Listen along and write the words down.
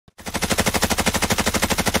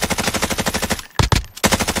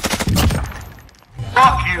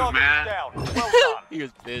man. Well done. He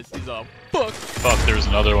was pissed. He's all, fuck. Fuck, there's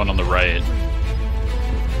another one on the right.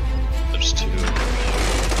 There's two.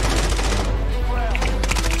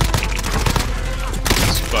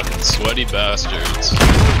 These fucking sweaty bastards.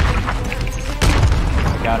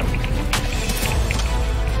 Got him.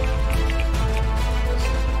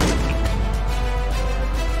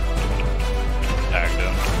 Tagged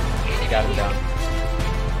him. Got him down.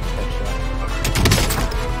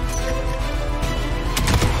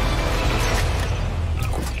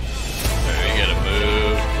 Alright, you gotta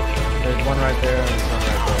move. There's one right there and there's one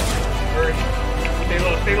right there. Hurry. Stay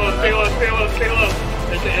low, stay low, stay low, stay low, stay low.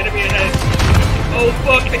 There's an enemy ahead. Oh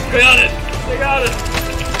fuck, they got it! They got it!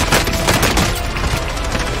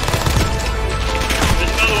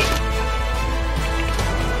 There's another one.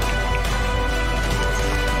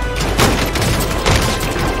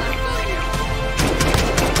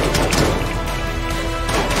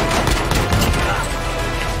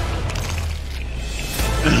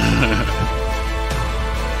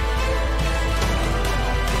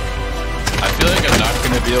 I feel like I'm not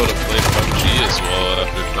gonna be able to play PUBG as well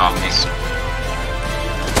after this.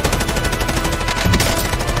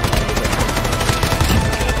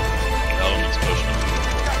 Element's pushing.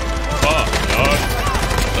 Fuck, dog.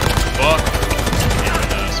 What the fuck?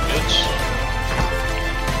 Ass bitch.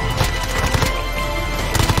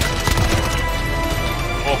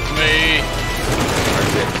 Fuck me.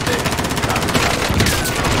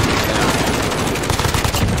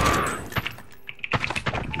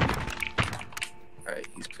 Alright,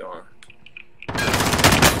 he's gone.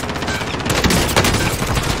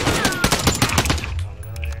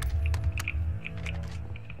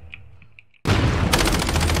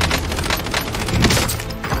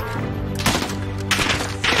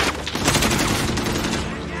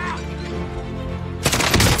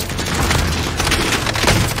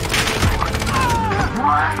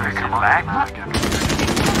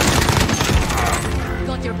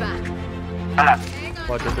 Got your back.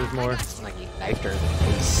 Watch it, there's more. Like he knifed her in the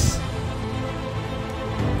face.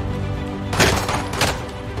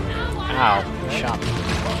 Ow, he shot me.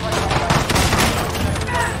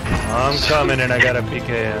 I'm coming and I got a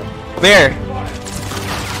PKM. Where?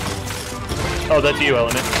 Oh, that's you,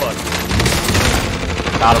 Element. Fuck.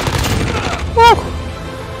 Got him. Woo!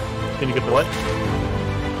 Can you get the what?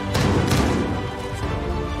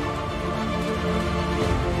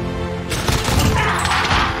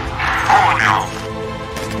 Oh no.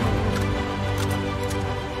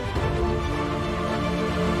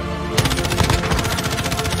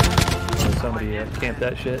 Somebody camp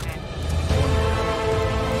that shit.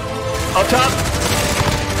 Up top!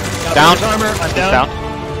 Down. Armor. I'm down. Down.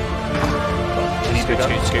 Scoot,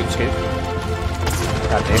 Scoot, scoot, scoot.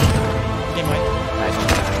 Got Dave. Game right. Nice.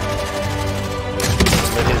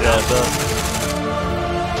 Let his ass up.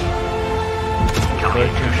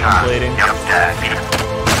 Plating. Yep, dead.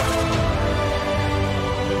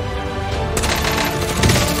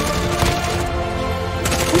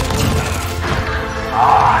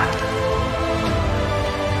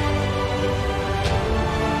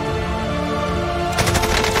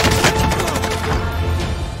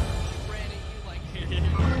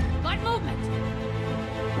 Got movement.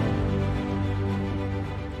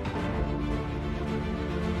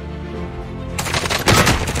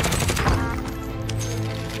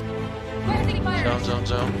 Where's the fire?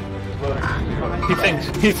 Zone.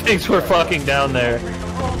 He thinks we're fucking down there.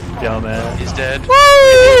 Dumbass. He's dead.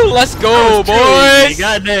 Woo! Let's go, boys!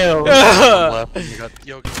 Goddamn. Left. You got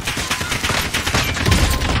Yogi.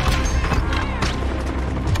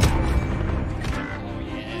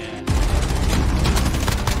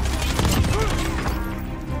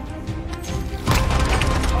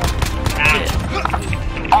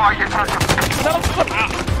 Oh, you're talking.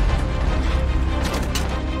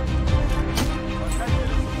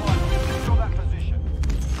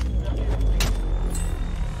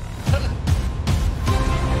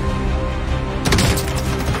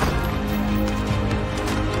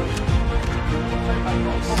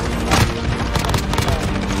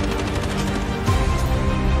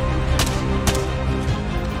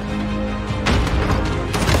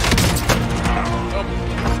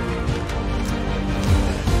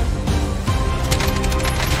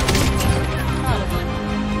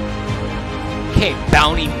 Okay,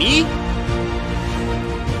 bounty me?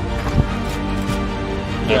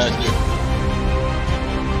 Yeah.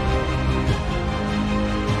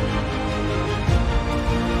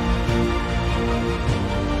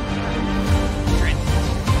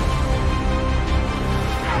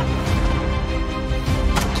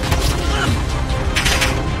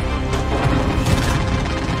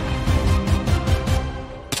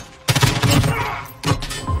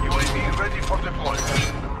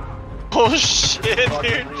 Oh shit,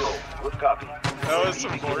 dude. That was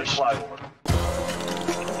some horse shit.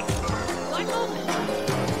 One moment.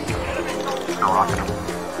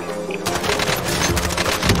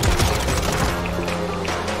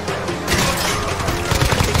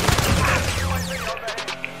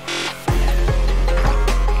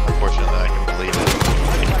 Unfortunately, I can believe it.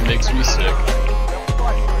 It makes me sick.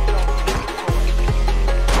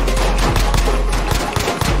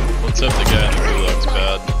 Let's hope the guy in the gulag's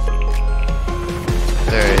bad.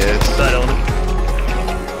 There he is. Side element.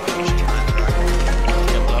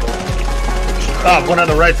 Ah, one on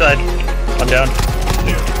the right side. I'm down.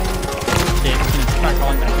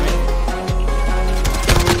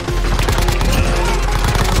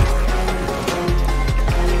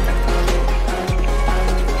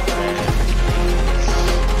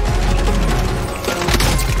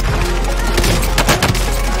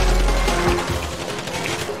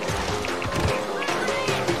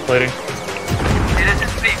 Plating.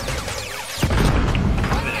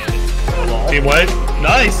 Team white.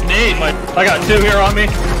 Nice nade. I got two here on me.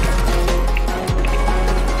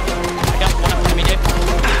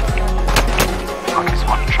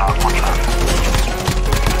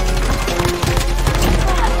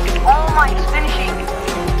 Oh my, he's finishing.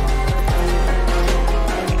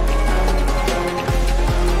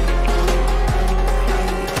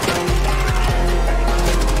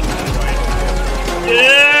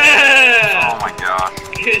 Yeah! Oh my gosh.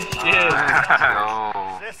 Good shit.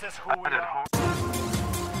 No. This is who we are.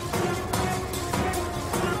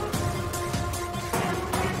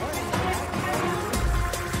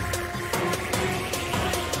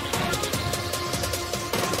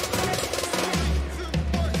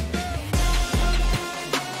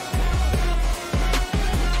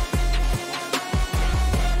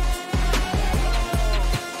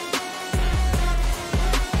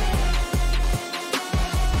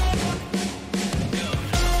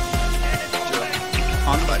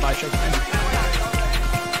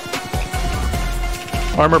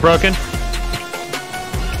 Armor broken.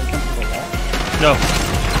 No.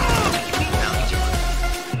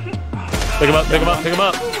 Pick him up, pick him up, pick him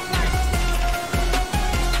up.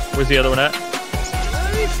 Where's the other one at?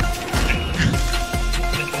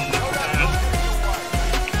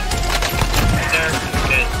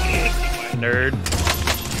 Nerd.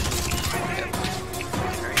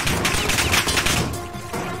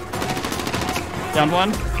 Down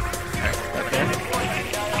one.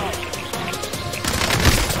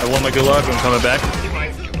 I won my gulag, I'm coming back.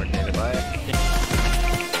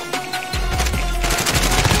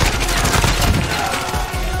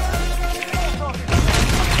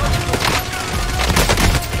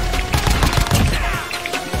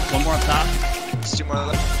 One more up top. There's two more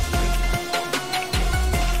left.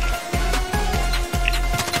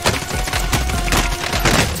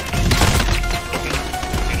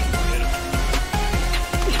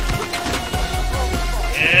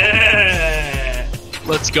 Yeah!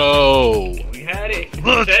 Let's go! We had it. We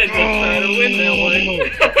said we'll try to win that one.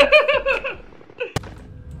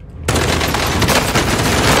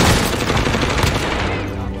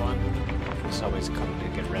 It's always coming to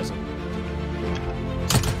get resin.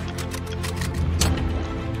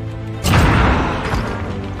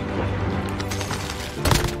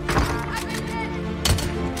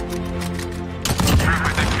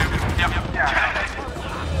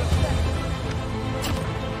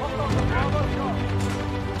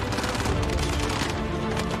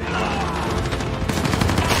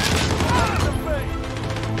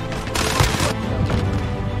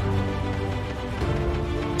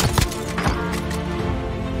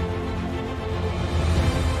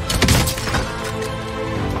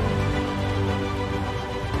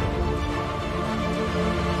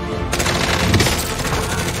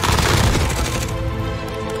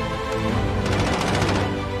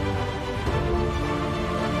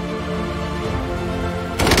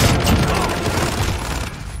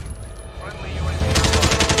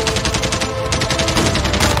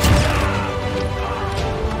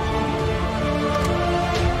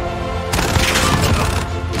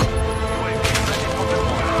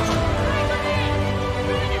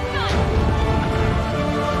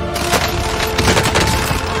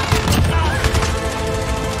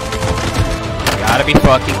 Gotta be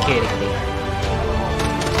fucking kidding me.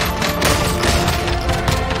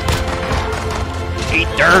 Eat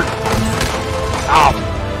dirt! Ow!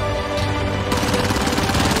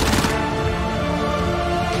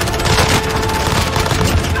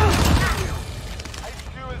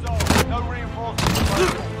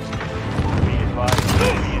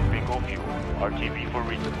 RTB for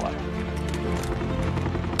resupply.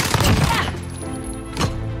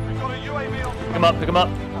 Pick him up, pick him up.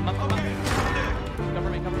 I'm up.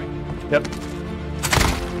 Yep.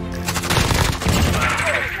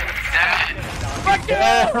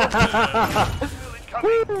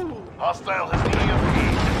 Hostile has the EMP.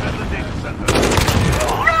 Defend the data center.